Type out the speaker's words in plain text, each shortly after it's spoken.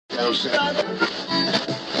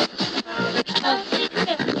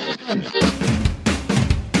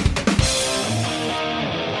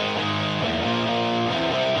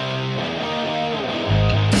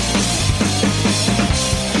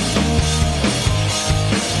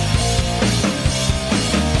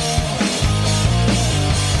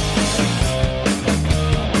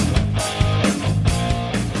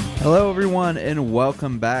Hello, everyone, and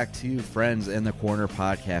welcome back to Friends in the Corner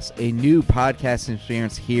podcast, a new podcasting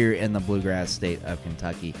experience here in the bluegrass state of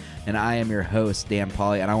Kentucky. And I am your host, Dan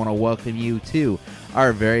Pauly, and I want to welcome you to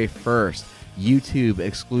our very first YouTube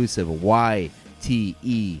exclusive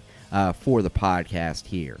YTE for the podcast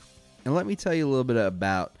here. And let me tell you a little bit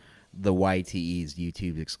about the YTE's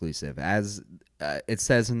YouTube exclusive. As it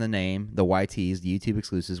says in the name, the YTE's, the YouTube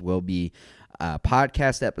exclusives, will be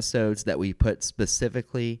podcast episodes that we put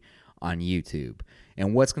specifically on YouTube.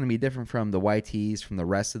 And what's going to be different from the YTEs from the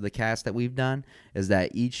rest of the cast that we've done is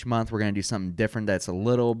that each month we're going to do something different that's a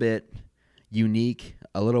little bit unique,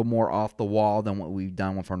 a little more off the wall than what we've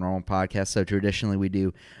done with our normal podcast. So traditionally we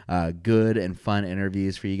do good and fun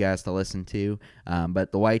interviews for you guys to listen to.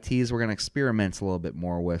 But the YTs we're going to experiment a little bit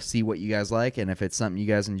more with, see what you guys like, and if it's something you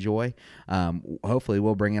guys enjoy, hopefully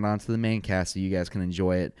we'll bring it onto the main cast so you guys can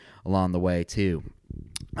enjoy it along the way too.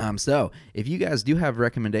 So if you guys do have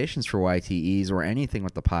recommendations for YTEs or anything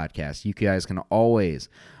with the podcast, you guys can always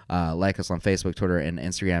like us on Facebook, Twitter, and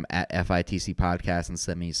Instagram at FITC Podcast and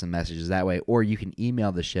send me some messages that way. Or you can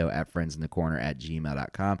email the show at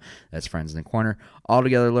friendsinthecorner@gmail.com. That's friendsinthecorner, all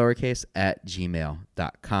together lowercase, at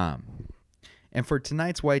gmail.com. And for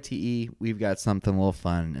tonight's YTE, we've got something a little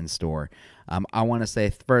fun in store. I want to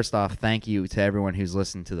say, first off, thank you to everyone who's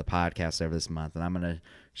listened to the podcast over this month. And I'm going to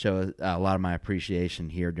show a lot of my appreciation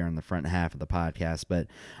here during the front half of the podcast. But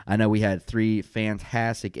I know we had 3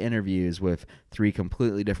 fantastic interviews with 3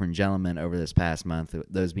 completely different gentlemen over this past month,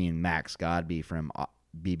 those being Max Godby from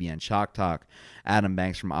BBN Chalk Talk, Adam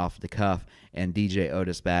Banks from Off the Cuff, and DJ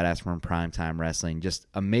Otis Badass from Primetime Wrestling. Just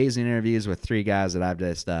amazing interviews with 3 guys that I've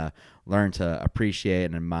just learned to appreciate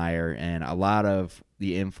and admire, and a lot of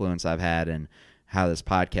the influence I've had and how this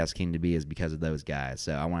podcast came to be is because of those guys.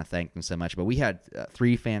 So I want to thank them so much. But we had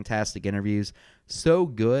 3 fantastic interviews, so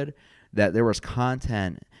good that there was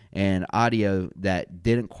content and audio that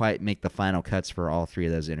didn't quite make the final cuts for all 3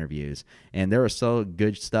 of those interviews. And there was so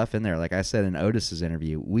good stuff in there. Like I said in Otis's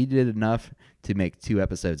interview, we did enough to make 2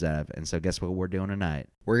 episodes out of. And so guess what we're doing tonight?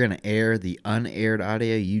 We're going to air the unaired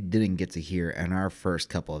audio you didn't get to hear in our first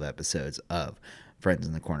couple of episodes of Friends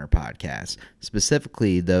in the Corner podcast,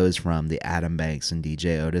 specifically those from the Adam Banks and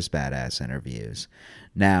DJ Otis Badass interviews.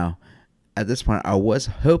 Now, at this point, I was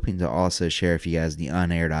hoping to also share with you guys the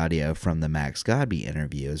unaired audio from the Max Godby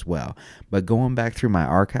interview as well. But going back through my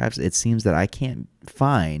archives, it seems that I can't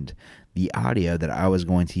find the audio that I was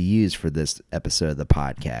going to use for this episode of the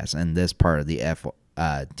podcast and this part of the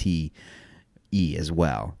FTE as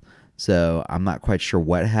well. So I'm not quite sure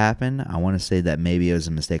what happened. I want to say that maybe it was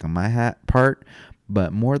a mistake on my part,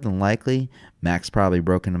 but more than likely, Max probably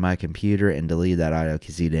broke into my computer and deleted that audio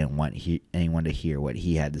because he didn't want anyone to hear what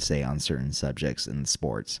he had to say on certain subjects in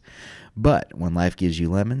sports. But when life gives you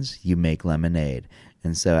lemons, you make lemonade.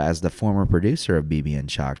 And so as the former producer of BBN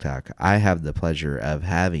Chalk Talk, I have the pleasure of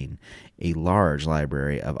having a large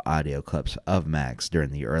library of audio clips of Max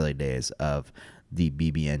during the early days of the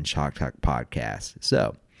BBN Chalk Talk podcast.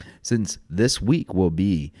 So since this week will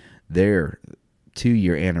be their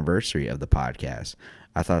 2-year anniversary of the podcast,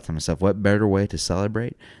 I thought to myself, what better way to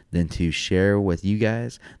celebrate than to share with you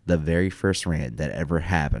guys the very first rant that ever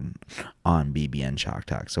happened on BBN Chalk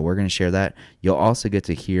Talk. So we're going to share that. You'll also get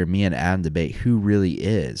to hear me and Adam debate who really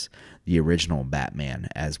is the original Batman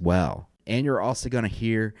as well. And you're also going to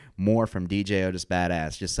hear more from DJ Otis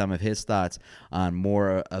Badass, just some of his thoughts on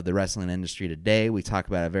more of the wrestling industry today. We talk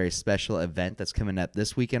about a very special event that's coming up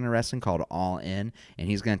this weekend in wrestling called All In, and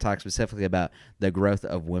he's going to talk specifically about the growth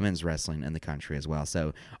of women's wrestling in the country as well.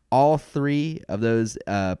 So all 3 of those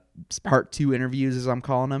part 2 interviews, as I'm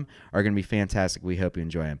calling them, are going to be fantastic. We hope you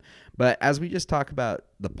enjoy them. But as we just talk about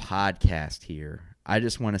the podcast here, I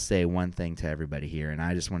just want to say one thing to everybody here, and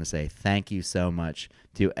I just want to say thank you so much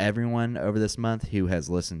to everyone over this month who has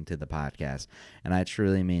listened to the podcast, and I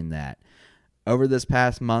truly mean that. Over this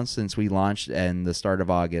past month since we launched in the start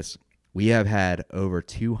of August, we have had over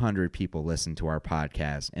 200 people listen to our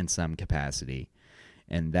podcast in some capacity,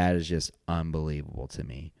 and that is just unbelievable to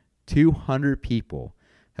me. 200 people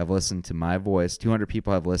have listened to my voice. 200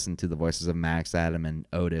 people have listened to the voices of Max, Adam, and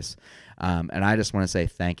Otis. And I just want to say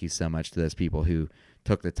thank you so much to those people who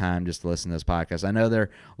took the time just to listen to those podcasts. I know they're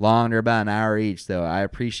long. They're about an hour each, so I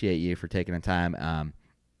appreciate you for taking the time.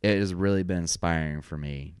 it has really been inspiring for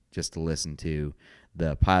me just to listen to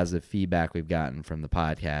the positive feedback we've gotten from the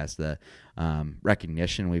podcast, the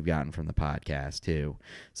recognition we've gotten from the podcast too.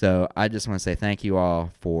 So I just want to say thank you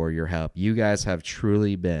all for your help. You guys have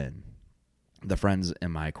truly been the friends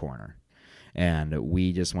in my corner. And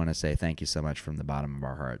we just want to say thank you so much from the bottom of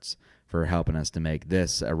our hearts for helping us to make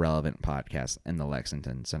this a relevant podcast in the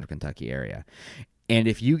Lexington, Central Kentucky area. And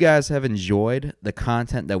if you guys have enjoyed the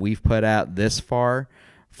content that we've put out this far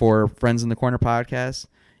for Friends in the Corner podcast,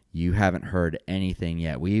 you haven't heard anything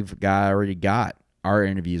yet. We've already got our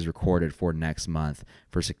interviews recorded for next month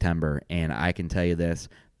for September, and I can tell you this,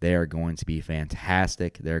 they are going to be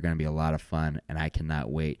fantastic. They're going to be a lot of fun, and I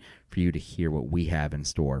cannot wait for you to hear what we have in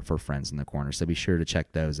store for Friends in the Corner. So be sure to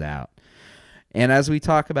check those out. And as we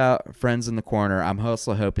talk about Friends in the Corner, I'm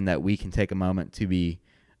also hoping that we can take a moment to be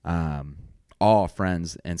all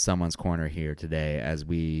friends in someone's corner here today as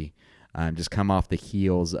we just come off the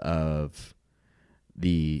heels of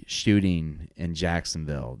the shooting in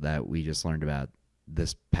Jacksonville that we just learned about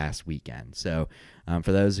this past weekend. So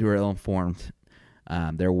for those who are ill-informed,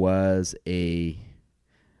 there was a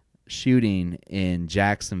shooting in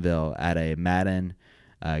Jacksonville at a Madden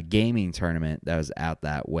gaming tournament that was out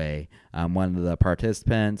that way. One of the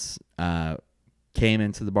participants came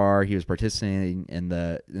into the bar. He was participating in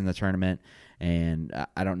the tournament, and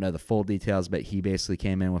I don't know the full details, but he basically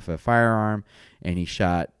came in with a firearm and he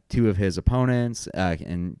shot two of his opponents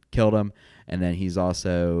and killed them. And then he's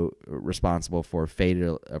also responsible for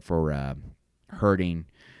hurting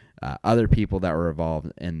other people that were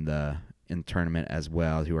involved in the tournament as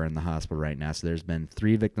well, who are in the hospital right now. So there's been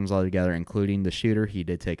 3 victims altogether, including the shooter. He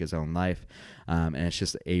did take his own life, and it's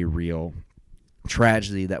just a real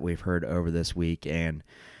tragedy that we've heard over this week. And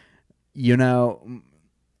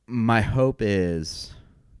my hope is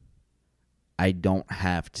I don't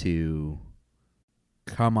have to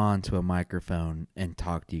come on to a microphone and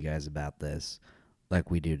talk to you guys about this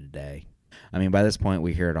like we do today. I mean, by this point,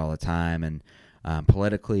 we hear it all the time, and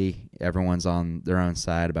politically, everyone's on their own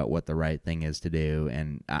side about what the right thing is to do,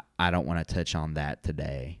 and I don't want to touch on that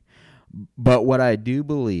today. But what I do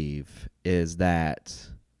believe is that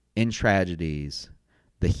in tragedies,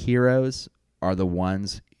 the heroes are the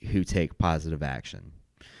ones who take positive action.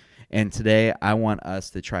 And today, I want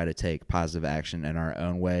us to try to take positive action in our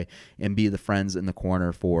own way and be the friends in the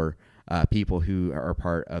corner for people who are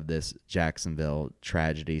part of this Jacksonville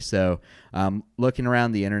tragedy. So looking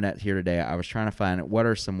around the internet here today, I was trying to find what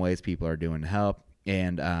are some ways people are doing to help.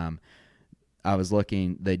 And I was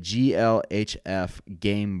looking, the GLHF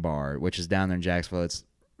Game Bar, which is down there in Jacksonville.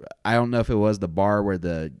 I don't know if it was the bar where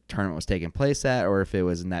the tournament was taking place at, or if it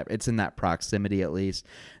was it's in that proximity at least.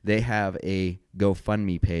 They have a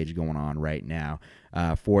GoFundMe page going on right now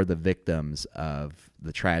for the victims of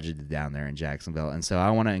the tragedy down there in Jacksonville. And so I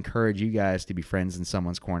want to encourage you guys to be friends in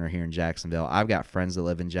someone's corner here in Jacksonville. I've got friends that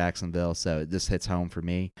live in Jacksonville, so this hits home for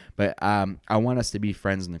me. But I want us to be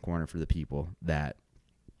friends in the corner for the people that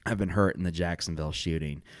have been hurt in the Jacksonville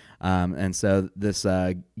shooting. And so this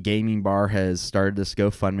gaming bar has started this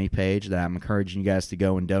GoFundMe page that I'm encouraging you guys to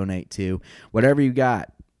go and donate to. Whatever you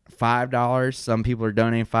got, $5. Some people are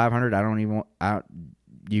donating $500.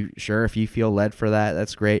 Sure, if you feel led for that,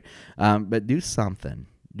 that's great. But do something.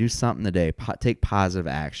 Do something today. Take positive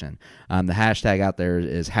action. The hashtag out there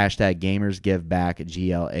is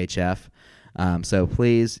 #GamersGiveBackGLHF. So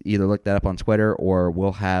please either look that up on Twitter, or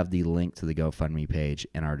we'll have the link to the GoFundMe page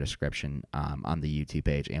in our description on the YouTube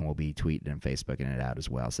page, and we'll be tweeting and Facebooking it out as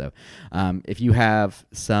well. So if you have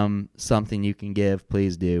something you can give,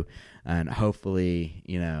 please do. And hopefully,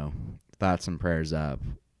 thoughts and prayers up,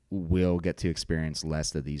 we'll get to experience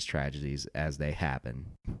less of these tragedies as they happen.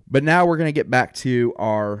 But now we're going to get back to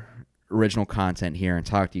our original content here and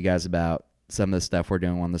talk to you guys about some of the stuff we're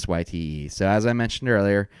doing on this YTE. So as I mentioned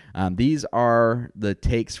earlier, these are the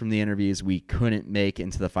takes from the interviews we couldn't make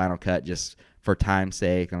into the final cut just for time's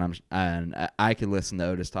sake. And I could listen to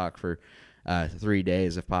Otis talk for 3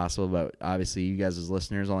 days if possible, but obviously you guys as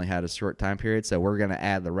listeners only had a short time period, so we're going to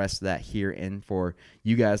add the rest of that here in for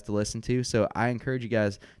you guys to listen to. So I encourage you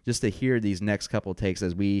guys just to hear these next couple of takes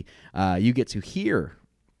as you get to hear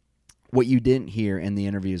what you didn't hear in the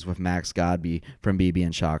interviews with Max Godby from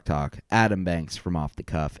BBN Chalk Talk, Adam Banks from Off the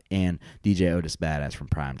Cuff, and DJ Otis Badass from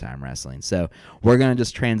Primetime Wrestling. So we're going to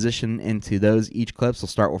just transition into those each clips. We'll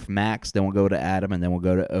start with Max, then we'll go to Adam, and then we'll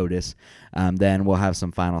go to Otis. Then we'll have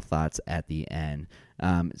some final thoughts at the end.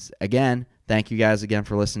 Again, thank you guys again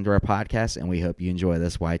for listening to our podcast, and we hope you enjoy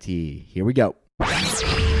this YTE. Here we go.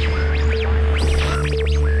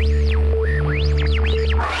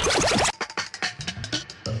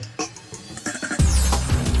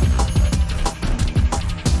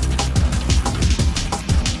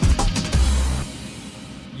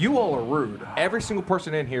 You all are rude. Every single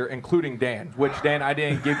person in here, including Dan, which, Dan, I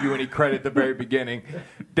didn't give you any credit at the very beginning.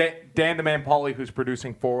 Dan the man, Pauly, who's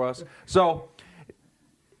producing for us. So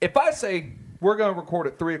if I say we're going to record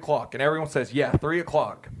at 3 o'clock and everyone says, yeah, 3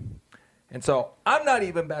 o'clock. And so I'm not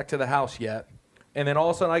even back to the house yet. And then all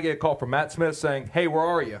of a sudden I get a call from Matt Smith saying, hey, where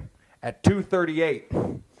are you? At 2:38.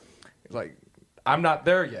 He's like, I'm not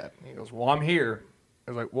there yet. He goes, well, I'm here.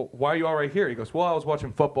 I was like, well, why are you already here? He goes, well, I was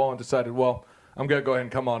watching football and decided, well, I'm going to go ahead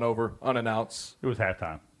and come on over unannounced. It was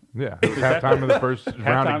halftime. Yeah, it was halftime of the first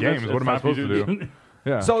round of games. What am I supposed to do?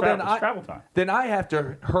 Yeah. So travel time. Then I have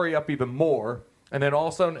to hurry up even more. And then all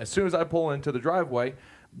of a sudden, as soon as I pull into the driveway,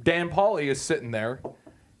 Dan Pauly is sitting there.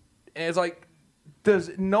 And it's like,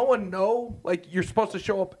 does no one know? Like, you're supposed to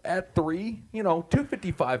show up at 3,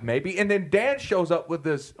 2:55 maybe. And then Dan shows up with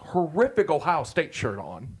this horrific Ohio State shirt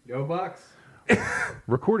on. Go Bucks.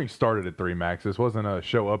 Recording started at 3, Max. This wasn't a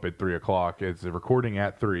show up at 3 o'clock. It's a recording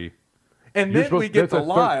at 3. And then we get to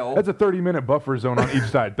Lyle. That's a 30-minute buffer zone on each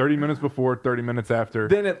side. 30 minutes before, 30 minutes after.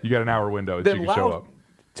 You got an hour window so you can show up.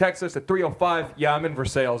 Texts us at 3:05. Yeah, I'm in for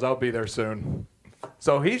sales. I'll be there soon.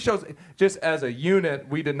 So he shows, just as a unit,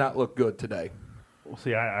 we did not look good today. Well,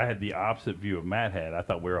 see, I had the opposite view of Matt had. I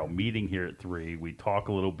thought we were all meeting here at 3. We'd talk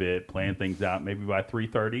a little bit, plan things out. Maybe by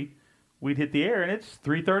 3:30, we'd hit the air, and it's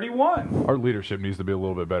 3:31. Our leadership needs to be a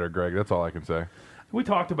little bit better, Greg. That's all I can say. We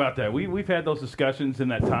talked about that. We've had those discussions in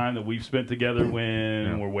that time that we've spent together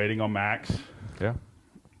when we're waiting on Max. Yeah.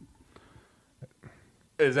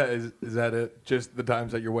 Is that it? Just the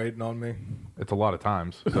times that you're waiting on me? It's a lot of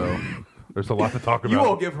times, so there's a lot to talk about. You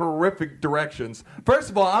all give horrific directions.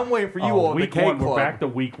 First of all, I'm waiting for you all at the K Club. We're back to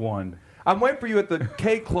week 1. I'm waiting for you at the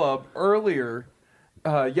K Club earlier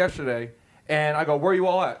yesterday, and I go, where are you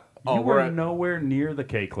all at? You were nowhere near the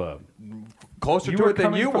K Club. Closer to it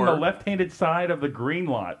than you were. From the left-handed side of the green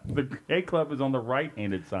lot. The K Club is on the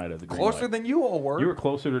right-handed side of the green lot. Closer than you all were. You were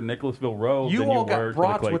closer to Nicholasville Road than you were to the Clay Club. You all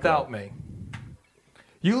got brats without me.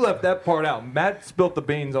 You left that part out. Matt spilt the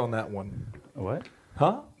beans on that one. What?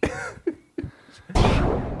 Huh?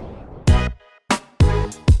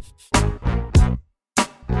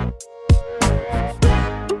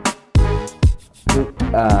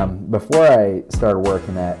 Before I started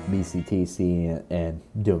working at BCTC and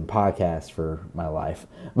doing podcasts for my life,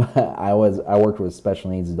 I worked with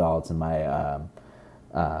special needs adults, and my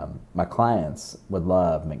clients would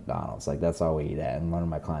love McDonald's. Like, that's all we eat at. And one of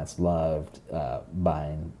my clients loved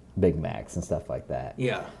buying Big Macs and stuff like that.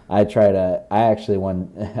 Yeah. I actually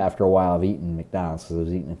after a while of eating McDonald's, because I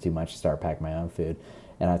was eating it too much, to start packing my own food.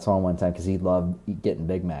 And I told him one time, because he loved getting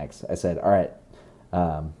Big Macs, I said, all right,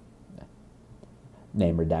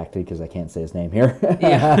 name redacted because I can't say his name here.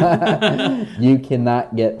 Yeah. You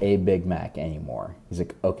cannot get a Big Mac anymore. He's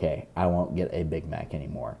like, okay, I won't get a Big Mac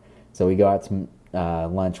anymore. So we go out to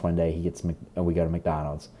lunch one day. We go to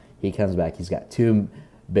McDonald's. He comes back. He's got 2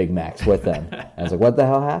 Big Macs with him. I was like, what the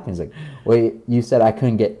hell happened? He's like, well, you said I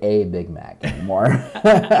couldn't get a Big Mac anymore.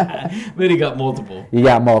 But he got multiple. You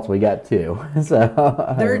got multiple. You got 2. So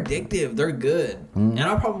they're addictive. They're good. And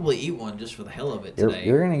I'll probably eat one just for the hell of it today.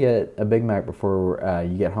 You're going to get a Big Mac before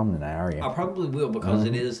you get home tonight, are you? I probably will, because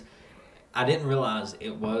it is. I didn't realize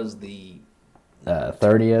it was the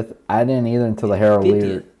 30th. I didn't either until the Herald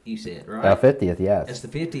Leader. You said, right? 50th, yes. It's the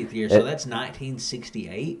 50th year, so that's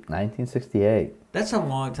 1968. 1968. That's a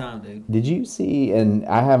long time, dude. Did you see, and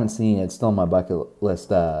I haven't seen it, it's still on my bucket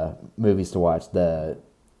list, movies to watch, the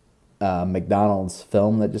McDonald's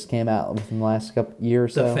film that just came out within the last couple year or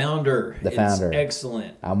so? The Founder. The Founder. It's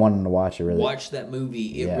excellent. I'm wanting to watch it, really. Watch that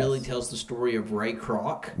movie. It really tells the story of Ray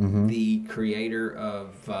Kroc, the creator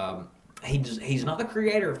of... He's not the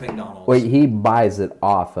creator of McDonald's. Wait, he buys it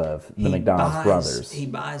off of the McDonald's brothers. He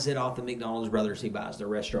buys it off the McDonald's brothers. He buys the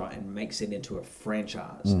restaurant and makes it into a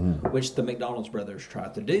franchise, which the McDonald's brothers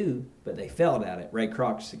tried to do, but they failed at it. Ray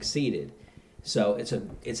Kroc succeeded. So it's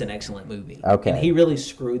an excellent movie. Okay. And he really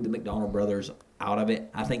screwed the McDonald brothers out of it.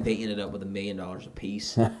 I think they ended up with $1 million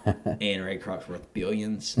apiece, and Ray Kroc's worth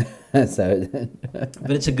billions.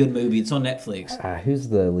 But it's a good movie. It's on Netflix. Who's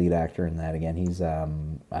the lead actor in that again? He's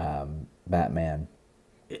Batman.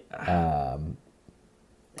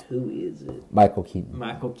 Who is it? Michael Keaton.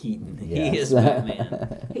 Michael Keaton. Yes. He is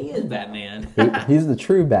Batman. He is Batman. He's the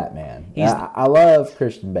true Batman. I love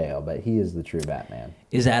Christian Bale, but he is the true Batman.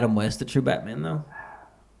 Is Adam West the true Batman, though?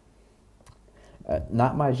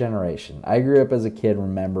 Not my generation. I grew up as a kid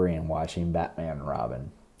remembering and watching Batman and Robin.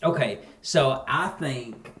 Okay, so I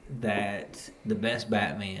think that the best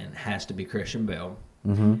Batman has to be Christian Bale.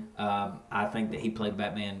 I think that he played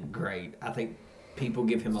Batman great. I think people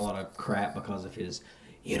give him a lot of crap because of his,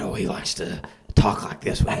 he likes to talk like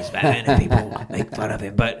this when he's Batman, and people make fun of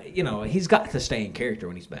him. But he's got to stay in character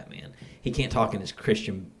when he's Batman. He can't talk in his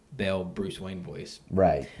Christian Bale, Bruce Wayne voice.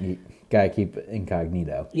 Right. You gotta keep it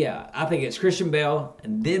incognito. Yeah, I think it's Christian Bale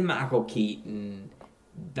and then Michael Keaton.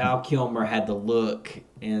 Val Kilmer had the look,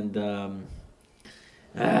 and then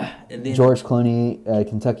George Clooney,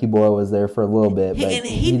 Kentucky Boy, was there for a little bit, but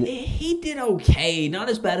he did okay. Not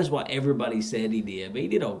as bad as what everybody said he did, but he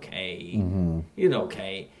did okay. Mm-hmm. He did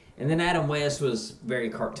okay. And then Adam West was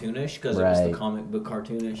very cartoonish because it was the comic book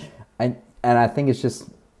cartoonish. And I think it's just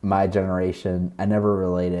my generation. I never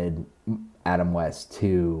related Adam West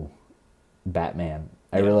to Batman.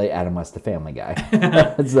 I relate Adam West to Family Guy.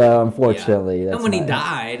 So unfortunately, that's and when he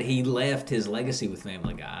died, he left his legacy with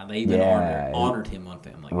Family Guy. They even honored him on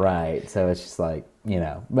Family Guy. Right. So it's just like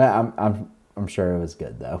but I'm sure it was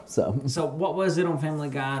good though. So what was it on Family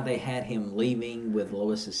Guy? They had him leaving with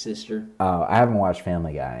Lois's sister. Oh, I haven't watched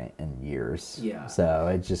Family Guy in years. Yeah. So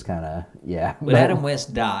it's just kind of When Adam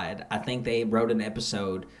West died, I think they wrote an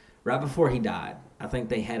episode right before he died. I think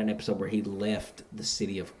they had an episode where he left the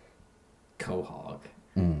city of Quahog.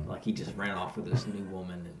 Like he just ran off with this new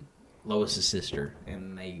woman and Lois's sister,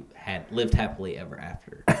 and they had lived happily ever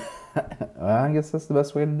after. Well, I guess that's the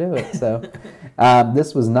best way to do it. So,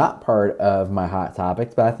 this was not part of my hot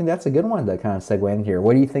topics, but I think that's a good one to kind of segue in here.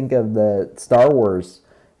 What do you think of the Star Wars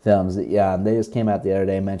films? Yeah, they just came out the other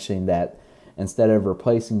day mentioning that instead of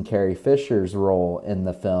replacing Carrie Fisher's role in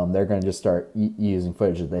the film, they're going to just start using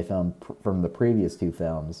footage that they filmed from the previous two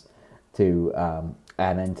films to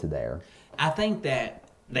add into there. I think that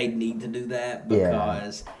they need to do that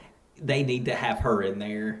because they need to have her in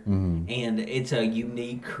there, and it's a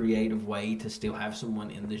unique, creative way to still have someone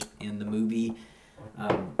in the movie.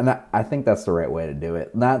 And I think that's the right way to do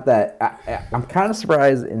it. Not that I'm kind of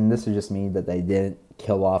surprised, and this is just me, that they didn't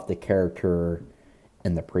kill off the character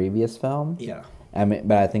in the previous film. Yeah, I mean,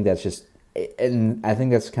 but I think that's just. And I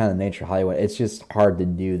think that's kind of the nature of Hollywood. It's just hard to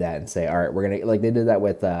do that and say, all right, we're going to... Like, they did that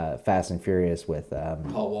with Fast and Furious with...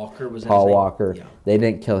 Paul Walker was Paul Walker. Yeah. They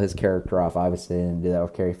didn't kill his character off. Obviously, they didn't do that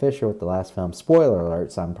with Carrie Fisher with the last film. Spoiler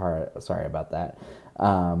alert, so I'm sorry about that.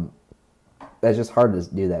 That's just hard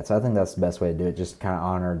to do that. So I think that's the best way to do it. Just kind of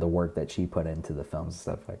honor the work that she put into the films and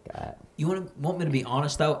stuff like that. You want me to be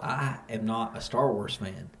honest, though? I am not a Star Wars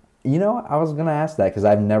fan. I was going to ask that because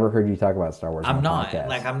I've never heard you talk about Star Wars. I'm not. Podcast.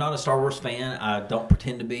 Like, I'm not a Star Wars fan. I don't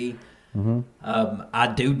pretend to be. Mm-hmm. I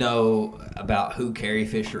do know about who Carrie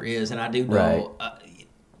Fisher is, and I do know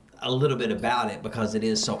a little bit about it because it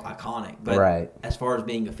is so iconic. But as far as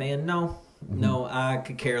being a fan, no. No, I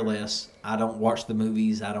could care less. I don't watch the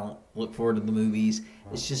movies. I don't look forward to the movies.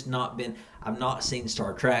 It's just not been... I've not seen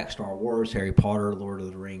Star Trek, Star Wars, Harry Potter, Lord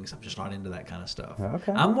of the Rings. I'm just not into that kind of stuff.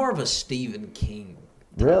 Okay. I'm more of a Stephen King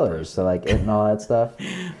Really? person. So like It and all that stuff?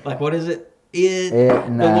 Like, what is it?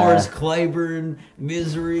 Dolores Claiborne,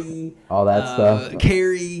 Misery, all that stuff.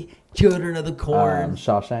 Carrie, Children of the Corn,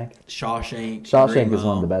 Shawshank. Green Is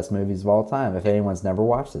one of the best movies of all time. If anyone's never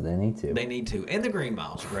watched it, they need to. They need to. And The Green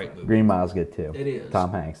Mile's a great movie. Green Mile's good too. It is.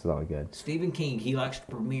 Tom Hanks is all good. Stephen King, he likes to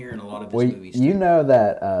premiere in a lot of his movies. You know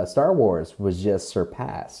that Star Wars was just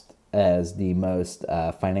surpassed as the most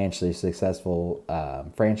financially successful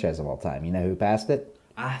franchise of all time. You know who passed it?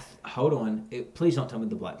 Hold on. Please don't tell me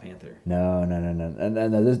the Black Panther. No.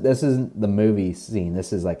 This isn't the movie scene.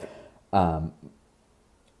 This is like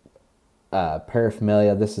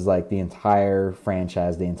paraphernalia. This is like the entire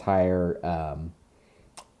franchise, the entire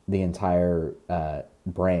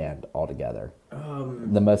brand altogether.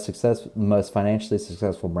 The most financially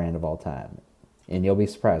successful brand of all time, and you'll be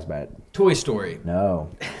surprised by it. Toy Story.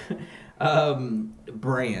 No.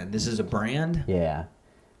 Brand. This is a brand. Yeah.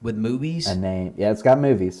 With movies? A name. Yeah, it's got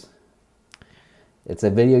movies. It's a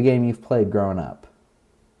video game you've played growing up.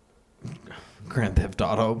 Grand Theft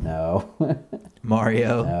Auto? No.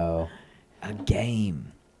 Mario? No. A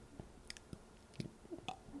game.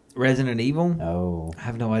 Resident Evil? No. I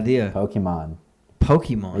have no idea. Pokemon.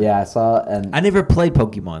 Yeah, I saw. And I never played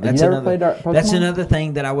Pokemon. Have you never played Pokemon? That's another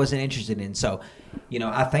thing that I wasn't interested in. So,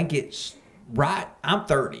 I think it's right. I'm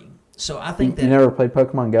 30. So I think that... You never played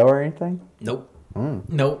Pokemon Go or anything? Nope.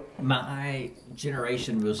 Nope. My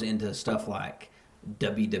generation was into stuff like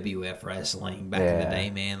WWF wrestling back in the day,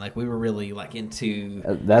 man. Like, we were really like into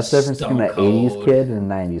that's the difference between an 80s kid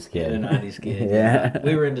and a 90s kid. And a 90s kid. Yeah.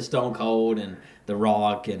 We were into Stone Cold and The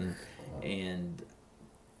Rock and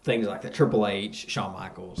things like the Triple H, Shawn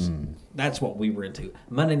Michaels. That's what we were into.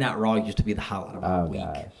 Monday Night Raw used to be the highlight of my week.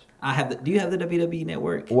 Gosh. Do you have the WWE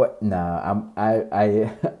Network? What? No,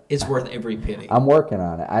 It's worth every penny. I'm working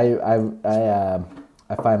on it. I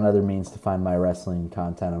I find other means to find my wrestling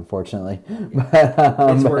content, unfortunately.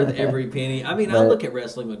 It's worth every penny. I mean, I look at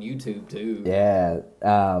wrestling on YouTube too. Yeah,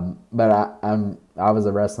 but I was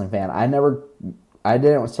a wrestling fan. I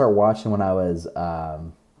didn't start watching when I was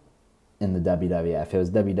in the WWF. It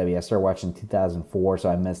was WWF. I started watching in 2004, so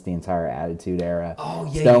I missed the entire Attitude Era. Oh,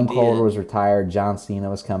 yeah, Stone you Cold did. was retired. John Cena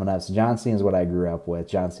was coming up. So John Cena is what I grew up with.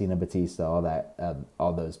 John Cena, Batista, all that,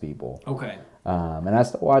 all those people. Okay. And I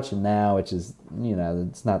still watch it now, which is,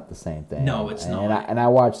 it's not the same thing. No, it's not. And I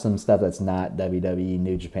watch some stuff that's not WWE,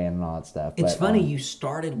 New Japan, and all that stuff. It's but, funny, you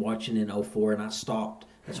started watching in 04 and I stopped.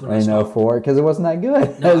 That's when I in stopped. 04 because it wasn't that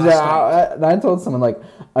good. No, I told someone, like,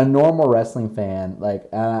 a normal wrestling fan, like,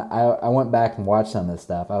 I went back and watched some of this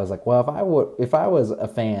stuff. I was like, well, if I was a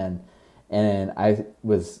fan and I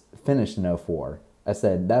was finished in 04, I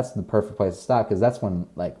said that's the perfect place to stop because that's when,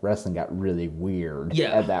 like, wrestling got really weird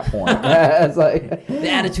at that point. It's like, the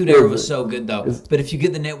Attitude Era was so good though. But if you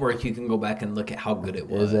get the network, you can go back and look at how good it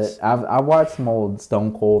was. Is it? I watched some old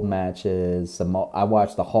Stone Cold matches. I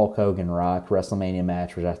watched the Hulk Hogan Rock WrestleMania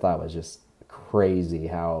match, which I thought was just crazy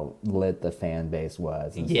how lit the fan base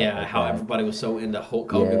was. And Yeah, stuff like how that. everybody was so into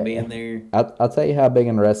Hulk Hogan being there. I'll tell you how big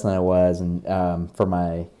in wrestling it was, and for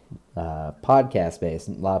my podcast base,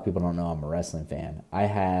 a lot of people don't know I'm a wrestling fan. I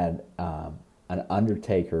had an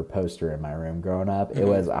Undertaker poster in my room growing up. It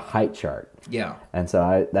was a height chart. Yeah. And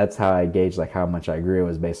so that's how I gauged like how much I grew. It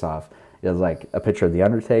was based off, it was like a picture of the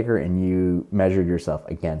Undertaker and you measured yourself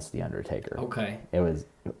against the Undertaker. Okay. It was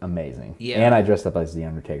amazing. Yeah. And I dressed up as the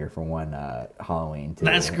Undertaker for one Halloween too.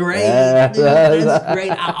 That's great. Dude, that's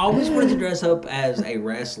great. I always wanted to dress up as a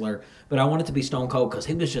wrestler, but I wanted to be Stone Cold because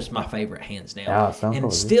he was just my favorite, hands down. Oh, Stone and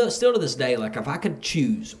Cold, still to this day, like if I could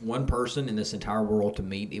choose one person in this entire world to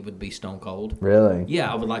meet, it would be Stone Cold. Really?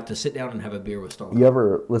 Yeah, I would like to sit down and have a beer with Stone Cold. You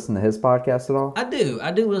ever listen to his podcast at all? I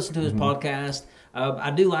do listen to his podcast.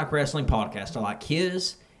 I do like wrestling podcasts. I like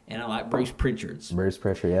his, and I like Bruce Pritchard's. Bruce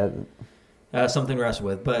Pritchard, yeah. Something to wrestle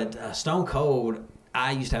with. But Stone Cold,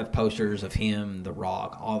 I used to have posters of him, The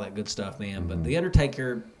Rock, all that good stuff, man. But The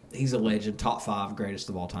Undertaker, he's a legend. Top 5 greatest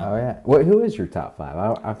of all time. Oh, yeah. Who is your top 5?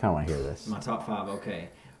 I kind of want to hear this. My top 5, okay.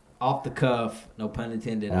 Off the cuff, no pun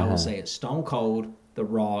intended, I will say it's Stone Cold, The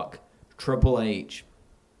Rock, Triple H,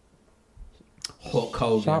 Hulk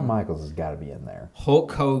Hogan. Shawn Michaels has got to be in there.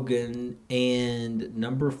 Hulk Hogan, and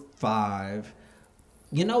number 5.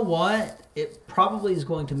 You know what? It probably is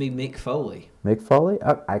going to be Mick Foley. Mick Foley?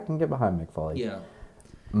 I can get behind Mick Foley. Yeah.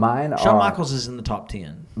 Mine Shawn are... Michaels is in the top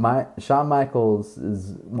 10. Shawn Michaels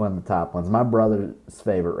is one of the top ones. My brother's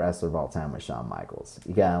favorite wrestler of all time was Shawn Michaels.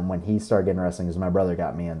 When he started getting wrestling, because my brother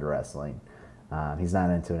got me into wrestling. He's not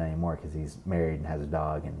into it anymore because he's married and has a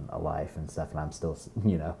dog and a life and stuff, and I'm still,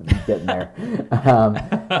 getting there.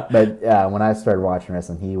 But when I started watching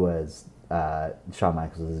wrestling, he was Shawn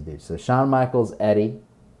Michaels was a dude. So Shawn Michaels, Eddie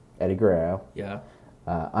Guerrero, Yeah.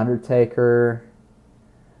 Undertaker.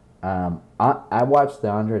 I watched the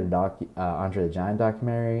Andre the Giant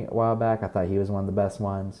documentary a while back. I thought he was one of the best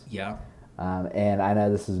ones. Yeah. And I know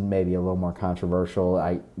this is maybe a little more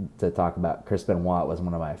controversial to talk about. Chris Benoit was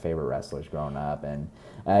one of my favorite wrestlers growing up, and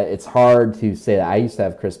it's hard to say that. I used to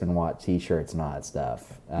have Chris Benoit T-shirts and all that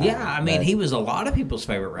stuff. He was a lot of people's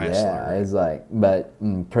favorite wrestler. Yeah, it's like, but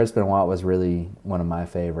Chris Benoit was really one of my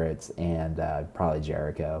favorites, and probably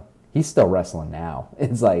Jericho. He's still wrestling now.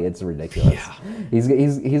 It's like, it's ridiculous. Yeah.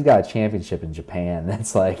 He's got a championship in Japan.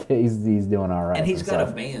 It's like he's doing all right. And he's got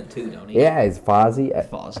himself. a band too, don't he? Yeah, he's Fozzy.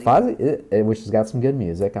 Fozzy. Which has got some good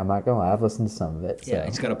music. I'm not gonna lie, I've listened to some of it. So. Yeah,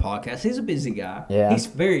 he's got a podcast. He's a busy guy. Yeah. He's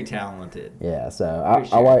very talented. Yeah, so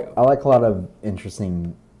Appreciate I like a lot of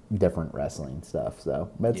interesting, different wrestling stuff. So,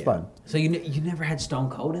 but it's fun. So you never had Stone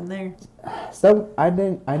Cold in there? So I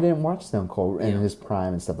didn't watch Stone Cold in his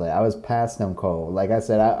prime and stuff like that. I was past Stone Cold. Like I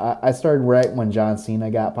said, I started right when John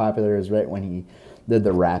Cena got popular. It was right when he did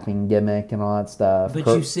the rapping gimmick and all that stuff. But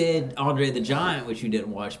you said Andre the Giant, which you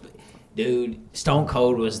didn't watch. But dude, Stone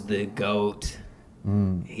Cold was the GOAT.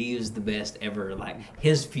 He was the best ever. Like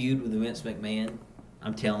his feud with Vince McMahon,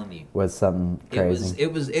 I'm telling you, was something crazy.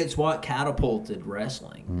 It's what catapulted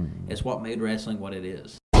wrestling. It's what made wrestling what it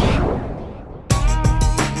is.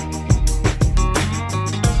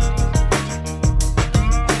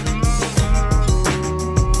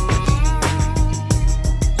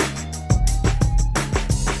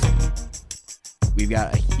 We've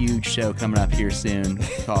got a huge show coming up here soon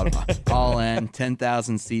called All In,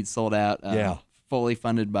 10,000 seats sold out. Fully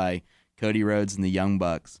funded by Cody Rhodes and the Young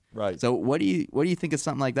Bucks. Right. So what do you think of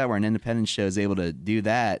something like that, where an independent show is able to do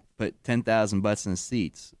that, put 10,000 butts in the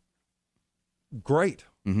seats? Great.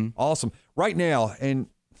 Awesome. Right now, and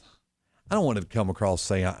I don't want to come across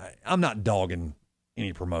saying I'm not dogging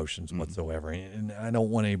any promotions whatsoever. And I don't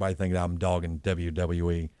want anybody thinking I'm dogging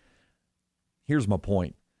WWE. Here's my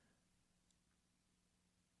point.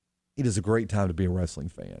 It is a great time to be a wrestling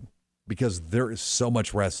fan because there is so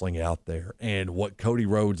much wrestling out there, and what Cody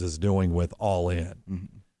Rhodes is doing with All In,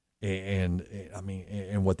 and I mean,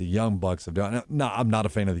 and what the Young Bucks have done. No, I'm not a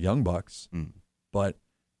fan of the Young Bucks, but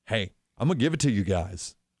hey, I'm gonna give it to you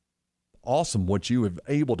guys. Awesome what you have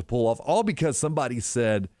able to pull off, all because somebody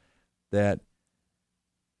said that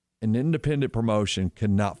an independent promotion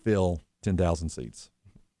could not fill 10,000 seats.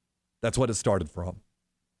 That's what it started from.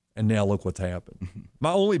 And now look what's happened.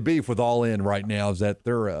 My only beef with All In right now is that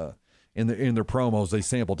they're in their promos, they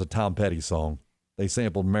sampled a Tom Petty song. They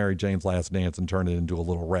sampled Mary Jane's Last Dance and turned it into a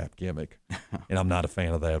little rap gimmick. And I'm not a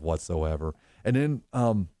fan of that whatsoever. And then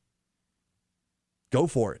go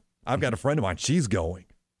for it. I've got a friend of mine. She's going.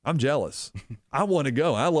 I'm jealous. I want to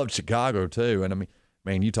go. I love Chicago too. And I mean,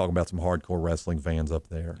 man, you talk about some hardcore wrestling fans up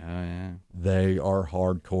there. Oh, yeah. They are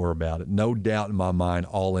hardcore about it. No doubt in my mind,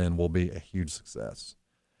 All In will be a huge success.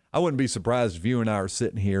 I wouldn't be surprised if you and I are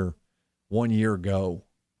sitting here 1 year ago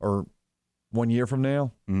or 1 year from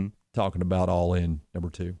now talking about All In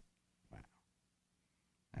 #2. Wow.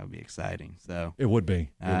 That would be exciting. So it would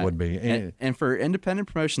be. It would be. And for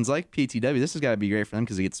independent promotions like PTW, this has got to be great for them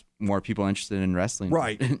because it gets more people interested in wrestling.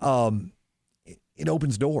 Right. It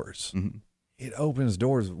opens doors. It opens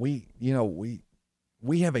doors. We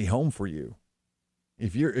have a home for you.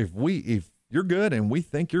 If you're good and we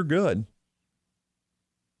think you're good,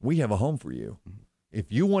 we have a home for you.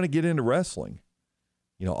 If you want to get into wrestling,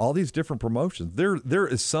 all these different promotions, there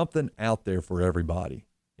is something out there for everybody.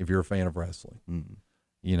 If you're a fan of wrestling,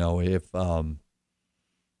 if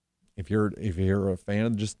you're a fan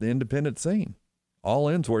of just the independent scene, All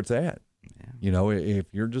In's where it's at. Yeah. If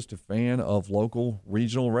you're just a fan of local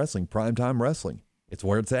regional wrestling, primetime wrestling, it's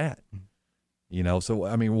where it's at. So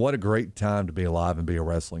I mean, what a great time to be alive and be a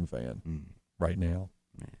wrestling fan right now.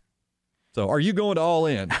 So are you going to All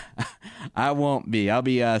In? I won't be. I'll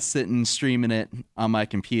be sitting streaming it on my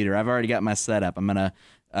computer. I've already got my setup. I'm going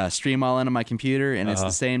to stream All In on my computer, and it's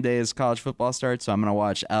the same day as college football starts, so I'm going to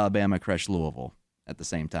watch Alabama crush Louisville at the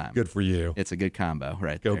same time. Good for you. It's a good combo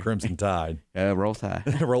right there. Go Crimson Tide. Roll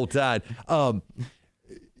Tide. Roll Tide.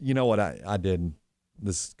 You know what I did?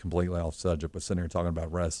 This is completely off subject, but sitting here talking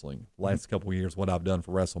about wrestling. Last couple of years, what I've done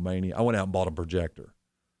for WrestleMania, I went out and bought a projector.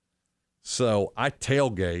 So I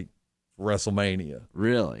tailgate WrestleMania.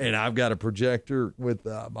 Really? And I've got a projector with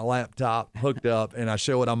my laptop hooked up, and I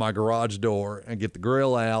show it on my garage door and get the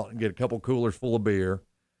grill out and get a couple coolers full of beer.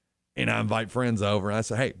 And I invite friends over, and I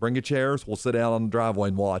say, hey, bring your chairs. We'll sit out on the driveway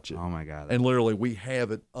and watch it. Oh, my God. And literally, we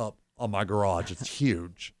have it up on my garage. It's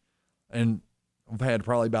huge. And I've had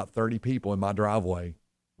probably about 30 people in my driveway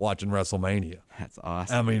watching WrestleMania. That's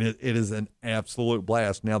awesome. I mean, it is an absolute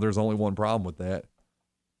blast. Now, there's only one problem with that.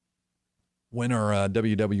 When are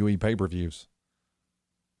WWE pay-per-views?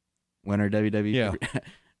 When are WWE? Yeah.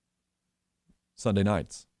 Sunday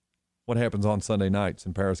nights. What happens on Sunday nights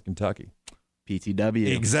in Paris, Kentucky?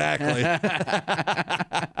 PTW. Exactly.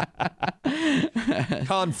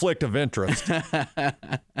 Conflict of interest.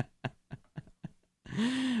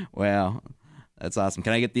 Well, that's awesome.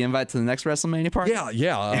 Can I get the invite to the next WrestleMania party?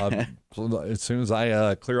 Yeah. As soon as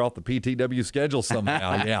I clear off the PTW schedule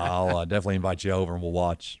somehow, I'll definitely invite you over and we'll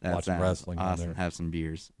watch some wrestling. Awesome. There. Have some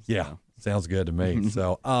beers. Yeah, sounds good to me.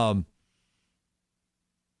 So,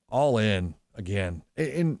 All In again,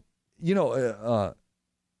 and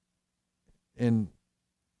in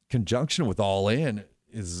conjunction with All In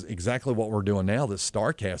is exactly what we're doing now. This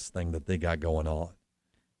StarCast thing that they got going on,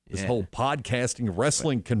 this whole podcasting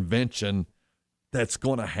wrestling convention that's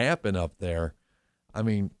going to happen up there. I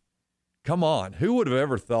mean, come on. Who would have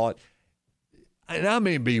ever thought, and I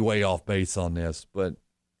may be way off base on this, but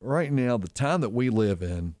right now, the time that we live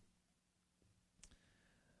in,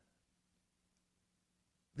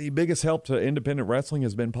 the biggest help to independent wrestling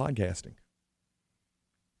has been podcasting.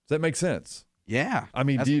 Does that make sense? Yeah. I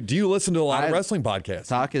mean, do you listen to a lot of wrestling podcasts?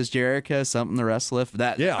 Talk is Jericho, Something to Wrestle With.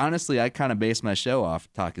 Honestly, I kind of base my show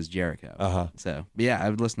off Talk is Jericho. So, I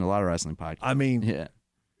would listen to a lot of wrestling podcasts. I mean,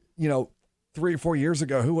 3 or 4 years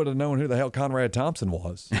ago, who would have known who the hell Conrad Thompson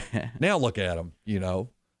was? Now look at him,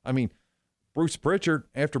 I mean, Bruce Pritchard,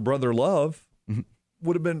 after Brother Love,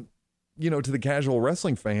 would have been, to the casual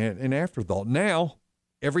wrestling fan, an afterthought. Now,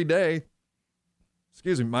 every day,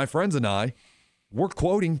 my friends and I, we're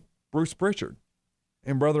quoting Bruce Pritchard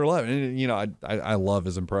and Brother Love. And, I love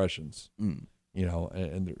his impressions, and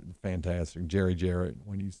they're fantastic. Jerry Jarrett,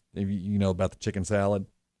 you know about the chicken salad.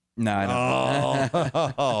 No,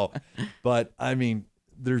 I don't. But I mean,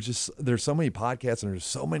 there's so many podcasts and there's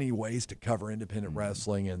so many ways to cover independent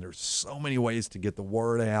wrestling, and there's so many ways to get the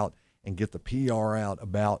word out and get the PR out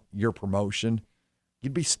about your promotion.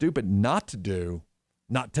 You'd be stupid not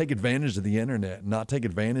take advantage of the internet, not take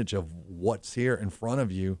advantage of what's here in front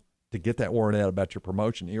of you to get that word out about your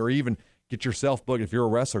promotion, or even get yourself booked. If you're a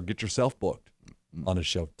wrestler, get yourself booked on a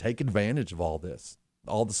show. Take advantage of all this,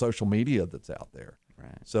 all the social media that's out there.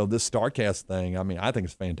 Right. So this StarCast thing, I mean, I think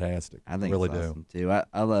it's fantastic. I think really it's awesome do. too.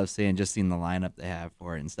 I love seeing the lineup they have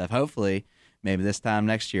for it and stuff. Hopefully, maybe this time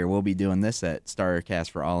next year we'll be doing this at StarCast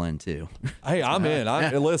for All In too. Hey, I'm in.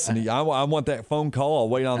 Listen, I want that phone call. I'll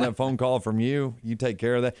wait on that phone call from you. You take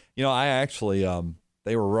care of that. You know, I actually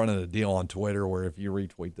they were running a deal on Twitter where if you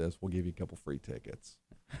retweet this, we'll give you a couple free tickets.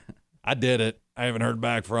 I did it. I haven't heard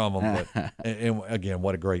back from them, but and again,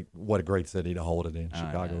 what a great city to hold it in,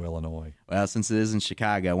 Chicago, Illinois. Well, since it is in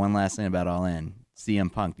Chicago, one last thing about All In.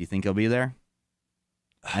 CM Punk, do you think he'll be there?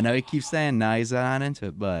 I know he keeps saying no, he's not into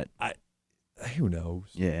it, but who knows?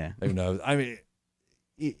 Yeah, who knows? I mean,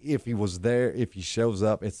 if he was there, if he shows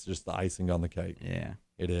up, it's just the icing on the cake. Yeah,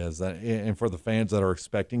 it is. And for the fans that are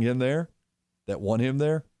expecting him there, that want him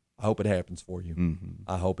there, I hope it happens for you. Mm-hmm.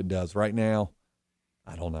 I hope it does. Right now,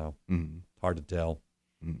 I don't know. Mm-hmm. Hard to tell.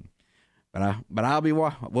 Mm-hmm.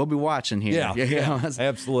 But we'll be watching here. Yeah,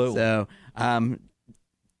 absolutely. So,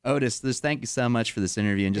 Otis, just thank you so much for this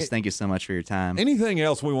interview, and just thank you so much for your time. Anything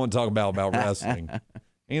else we want to talk about wresling?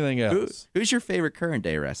 Anything else? Who's your favorite current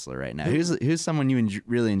day wrestler right now? Who's someone you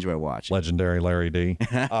really enjoy watching? Legendary Larry D.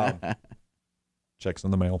 Checks in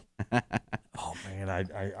the mail. Oh man,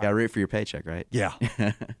 I gotta root for your paycheck, right? Yeah.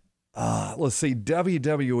 Let's see,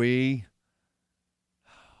 WWE.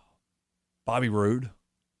 Bobby Roode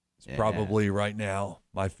is probably right now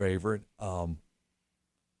my favorite. And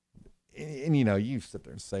you know, you sit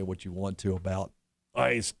there and say what you want to about,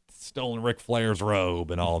 he's stolen Ric Flair's robe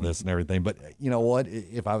and all this and everything. But you know what?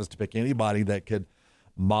 If I was to pick anybody that could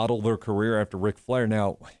model their career after Ric Flair,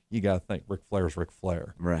 now you got to think Ric Flair's Ric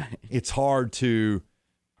Flair. Right. It's hard to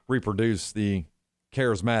reproduce the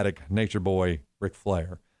charismatic nature boy Ric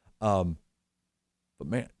Flair. But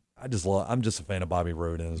man, I'm just a fan of Bobby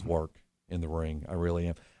Roode and his work in the ring. I really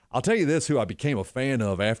am. I'll tell you this, who I became a fan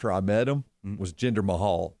of after I met him was Jinder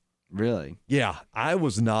Mahal. Really? Yeah, I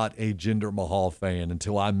was not a Jinder Mahal fan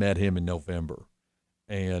until I met him in November,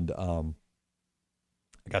 and I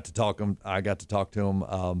got to talk to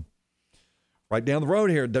him right down the road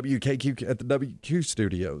here at WKQ at the WQ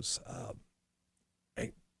Studios.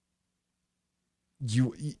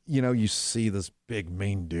 You see this big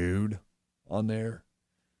mean dude on there.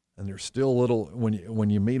 And there's still a little, when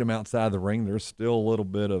you meet him outside the ring, there's still a little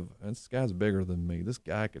bit of, this guy's bigger than me. This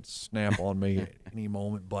guy could snap on me at any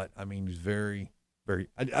moment. But, I mean, he's very, very,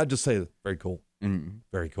 I'd just say very cool. Mm-hmm.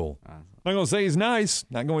 Very cool. Awesome. Not going to say he's nice.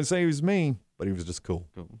 Not going to say he's mean. But he was just cool.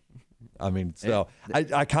 I mean, so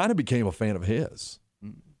I kind of became a fan of his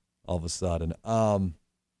all of a sudden. Right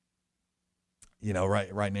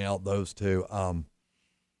now, those two. I'll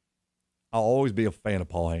always be a fan of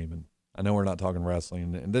Paul Heyman. I know we're not talking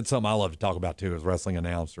wrestling, and that's something I love to talk about too, is wrestling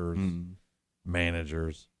announcers,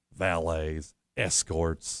 managers, valets,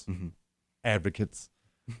 escorts, advocates.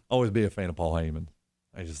 Always be a fan of Paul Heyman.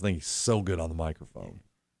 I just think he's so good on the microphone.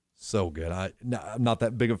 So good. I'm not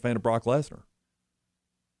that big of a fan of Brock Lesnar,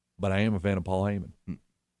 but I am a fan of Paul Heyman.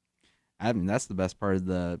 I mean, that's the best part of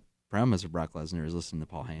the promos of Brock Lesnar is listening to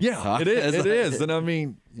Paul Heyman. Yeah, talk. it is. And I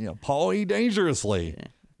mean, Paul E. Dangerously,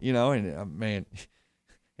 and man,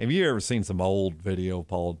 have you ever seen some old video of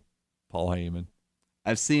Paul Heyman?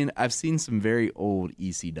 I've seen some very old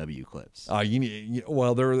ECW clips.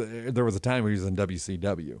 Well, there was a time he was in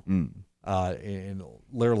WCW, and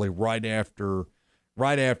literally right after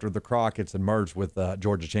the Crockett's had merged with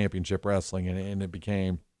Georgia Championship Wrestling, and it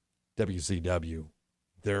became WCW.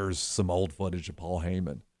 There's some old footage of Paul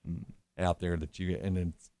Heyman out there that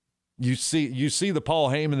you see the Paul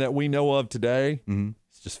Heyman that we know of today.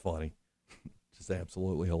 It's just funny. It's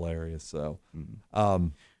absolutely hilarious. So,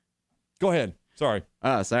 go ahead. Sorry.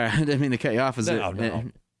 Oh, sorry. I didn't mean to cut you off. Is there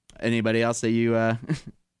anybody else that you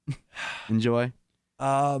enjoy?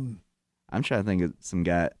 I'm trying to think of some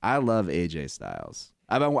guy. I love AJ Styles.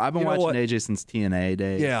 I've been watching AJ since TNA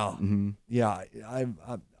days. Yeah. Yeah.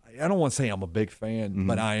 I don't want to say I'm a big fan,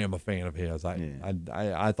 but I am a fan of his.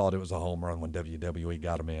 I thought it was a home run when WWE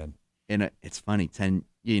got him in. And it's funny, 10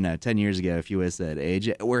 years ago, if you would have said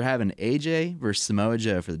AJ, we're having AJ versus Samoa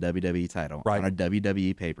Joe for the WWE title on a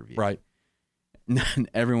WWE pay-per-view. Right.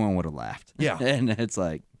 Everyone would have laughed. Yeah. And it's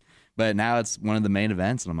like, but now it's one of the main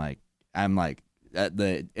events, and I'm like,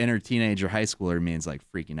 the inner teenager high schooler means like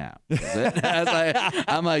freaking out. Is it?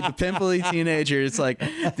 I'm like the pimply teenager. It's like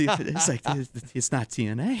it's not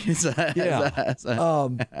TNA.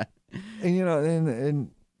 And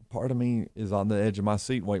and part of me is on the edge of my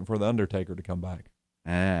seat waiting for the Undertaker to come back.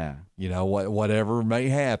 Yeah. Whatever may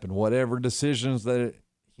happen, whatever decisions that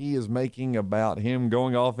he is making about him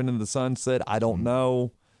going off into the sunset, I don't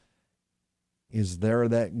know. Is there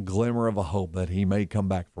that glimmer of a hope that he may come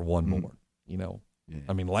back for one more? Yeah.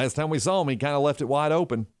 I mean, last time we saw him, he kind of left it wide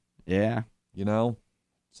open. Yeah.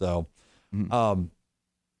 So,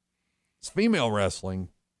 it's female wrestling.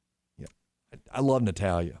 Yeah. I love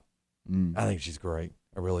Natalya. I think she's great.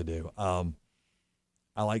 I really do.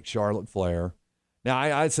 I like Charlotte Flair. Now,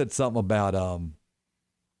 I said something about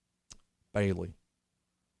Bayley.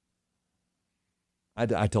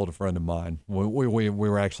 I told a friend of mine, we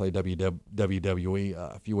were actually at WWE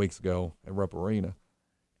a few weeks ago at Rupp Arena,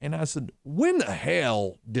 and I said, when the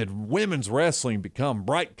hell did women's wrestling become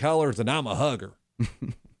bright colors and I'm a hugger?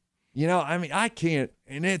 I mean, I can't,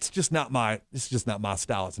 and it's just not my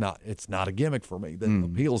style. It's not a gimmick for me that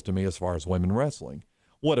appeals to me as far as women wrestling.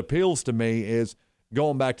 What appeals to me is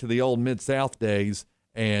going back to the old Mid-South days,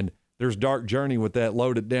 and there's Dark Journey with that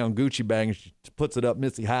loaded down Gucci bag, and she puts it up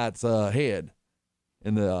Missy Hyatt's head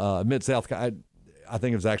in the Mid-South. I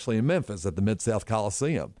think it was actually in Memphis at the Mid-South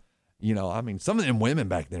Coliseum. I mean, some of them women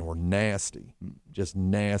back then were nasty, just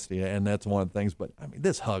nasty, and that's one of the things. But, I mean,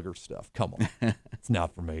 this hugger stuff, come on. It's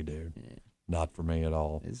not for me, dude. Yeah. Not for me at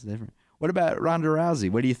all. It's different. What about Ronda Rousey?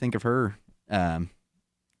 What do you think of her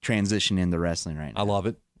transition into wrestling right now? I love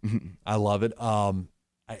it. I love it.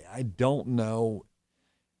 I don't know.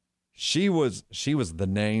 She was the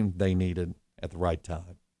name they needed at the right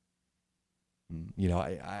time.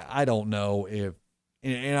 I don't know if,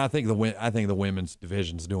 and I think the women's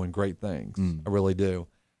division's doing great things. I really do.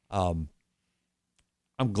 I'm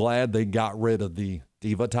glad they got rid of the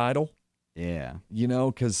Diva title. Yeah.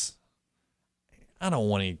 Because I don't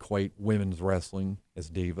want to equate women's wrestling as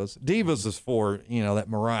divas. Divas is for, that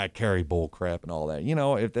Mariah Carey bull crap and all that.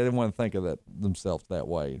 If they didn't want to think of themselves that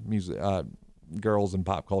way, music, girls in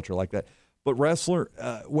pop culture like that. But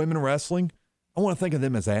women wrestling, I want to think of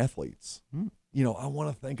them as athletes. I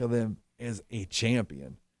want to think of them as a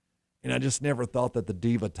champion. And I just never thought that the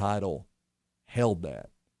Diva title held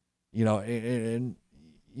that. And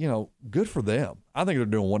good for them. I think they're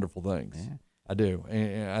doing wonderful things. Yeah. I do.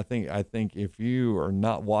 And I think if you are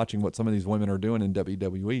not watching what some of these women are doing in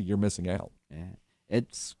WWE, you're missing out. Yeah.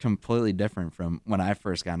 It's completely different from when I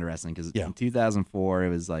first got into wrestling, because in 2004, it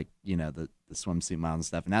was like, the swimsuit model and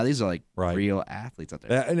stuff. And now these are like real athletes out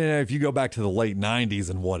there. And then if you go back to the late 90s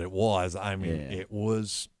and what it was, I mean, it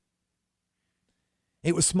was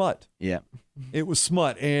smut. Yeah. It was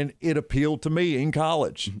smut, and it appealed to me in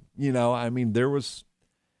college. I mean, there was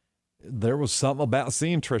something about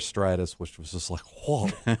seeing Trish Stratus, which was just like, whoa,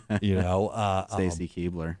 Stacy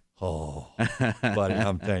Keibler. Oh, buddy,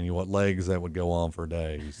 I'm telling you what, legs that would go on for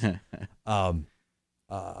days. Deborah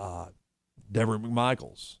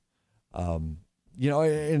McMichaels.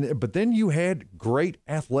 But then you had great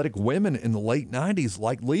athletic women in the late 90s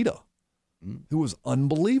like Lita, who was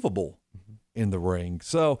unbelievable in the ring.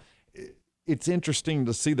 So it's interesting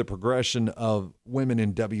to see the progression of women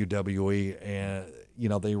in WWE, and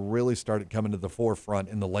they really started coming to the forefront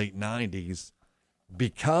in the late 90s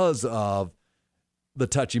because of the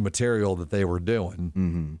touchy material that they were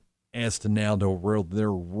doing. As to now, they're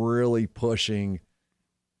really pushing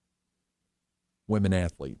women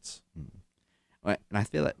athletes. And I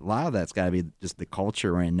feel like a lot of that's got to be just the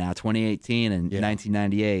culture we're in now. 2018 and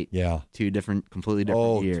 1998. Yeah. Two completely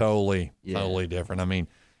different years. Totally different. I mean,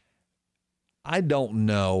 I don't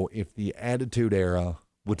know if the Attitude Era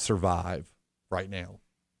would survive right now.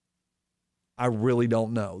 I really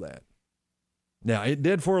don't know that. Now, it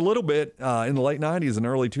did for a little bit in the late 90s and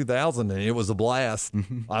early 2000s, and it was a blast.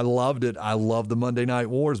 I loved it. I loved the Monday Night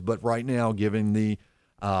Wars, but right now, given the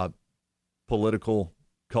political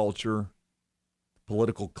culture,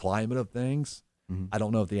 political climate of things, I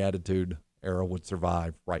don't know if the Attitude Era would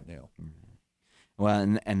survive right now.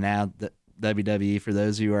 Well, and now the WWE, for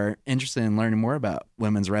those who are interested in learning more about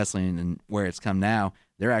women's wrestling and where it's come now,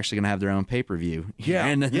 they're actually going to have their own pay-per-view.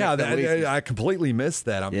 I completely missed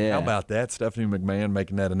that. How about that? Stephanie McMahon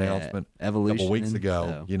making that announcement Evolution, a couple weeks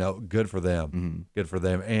ago. So. Good for them. Good for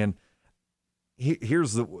them. And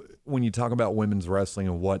here's when you talk about women's wrestling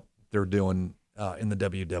and what they're doing in the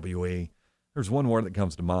WWE, there's one word that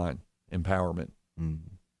comes to mind: empowerment.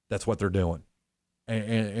 That's what they're doing,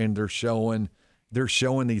 and they're showing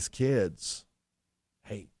these kids,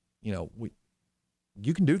 hey,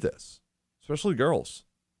 you can do this, especially girls.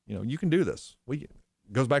 you can do this.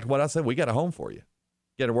 Goes back to what I said. We got a home for you.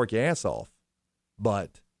 You got to work your ass off.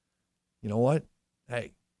 But you know what?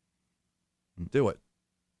 Hey, do it.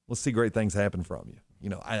 Let's see great things happen from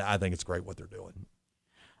you. I think it's great what they're doing.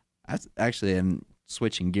 Actually, I'm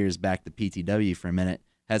switching gears back to PTW for a minute.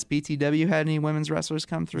 Has PTW had any women's wrestlers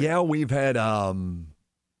come through? Yeah, we've had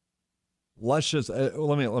Luscious.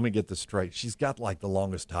 Let me get this straight. She's got like the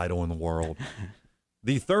longest title in the world.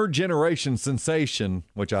 The third generation sensation,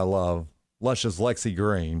 which I love, Luscious Lexi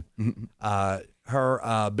Green.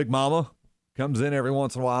 Her Big Mama comes in every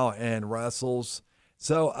once in a while and wrestles.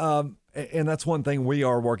 So, and that's one thing we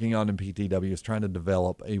are working on in PTW is trying to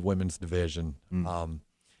develop a women's division.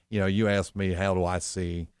 You asked me, how do I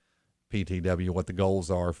see PTW, what the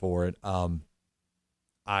goals are for it. And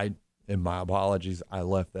my apologies, I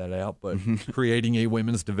left that out, but creating a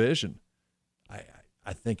women's division,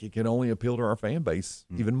 I think it can only appeal to our fan base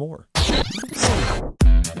even more.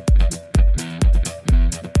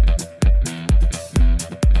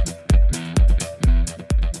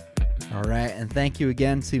 All right, and thank you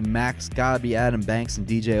again to Max, Godby, Adam Banks, and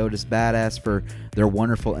DJ Otis Badass for their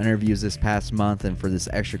wonderful interviews this past month and for this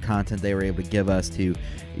extra content they were able to give us to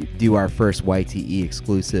do our first YTE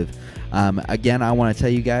exclusive. Again, I want to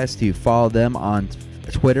tell you guys to follow them on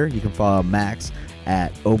Twitter. You can follow Max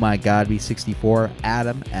at ohmygodby64,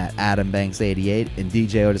 Adam at AdamBanks88, and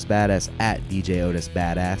DJ Otis Badass at DJ Otis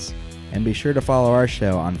Badass. And be sure to follow our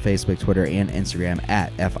show on Facebook, Twitter, and Instagram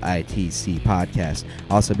at FITC Podcast.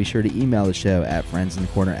 Also, be sure to email the show at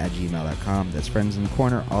friendsinthecorner@gmail.com. That's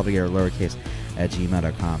friendsinthecorner, altogether lowercase,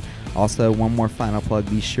 @gmail.com. Also, one more final plug.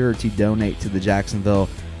 Be sure to donate to the Jacksonville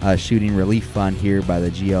Shooting Relief Fund here by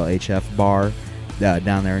the GLHF bar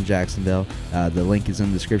down there in Jacksonville. The link is in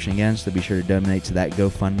the description again, so be sure to donate to that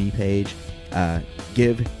GoFundMe page.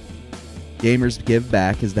 Gamers Give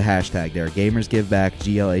Back is the hashtag there. Gamers Give Back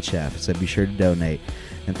GLHF. So be sure to donate.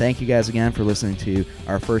 And thank you guys again for listening to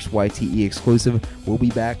our first YTE exclusive. We'll be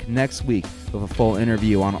back next week with a full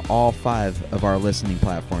interview on all 5 of our listening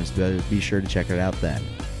platforms. Be sure to check it out then.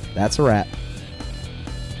 That's a wrap.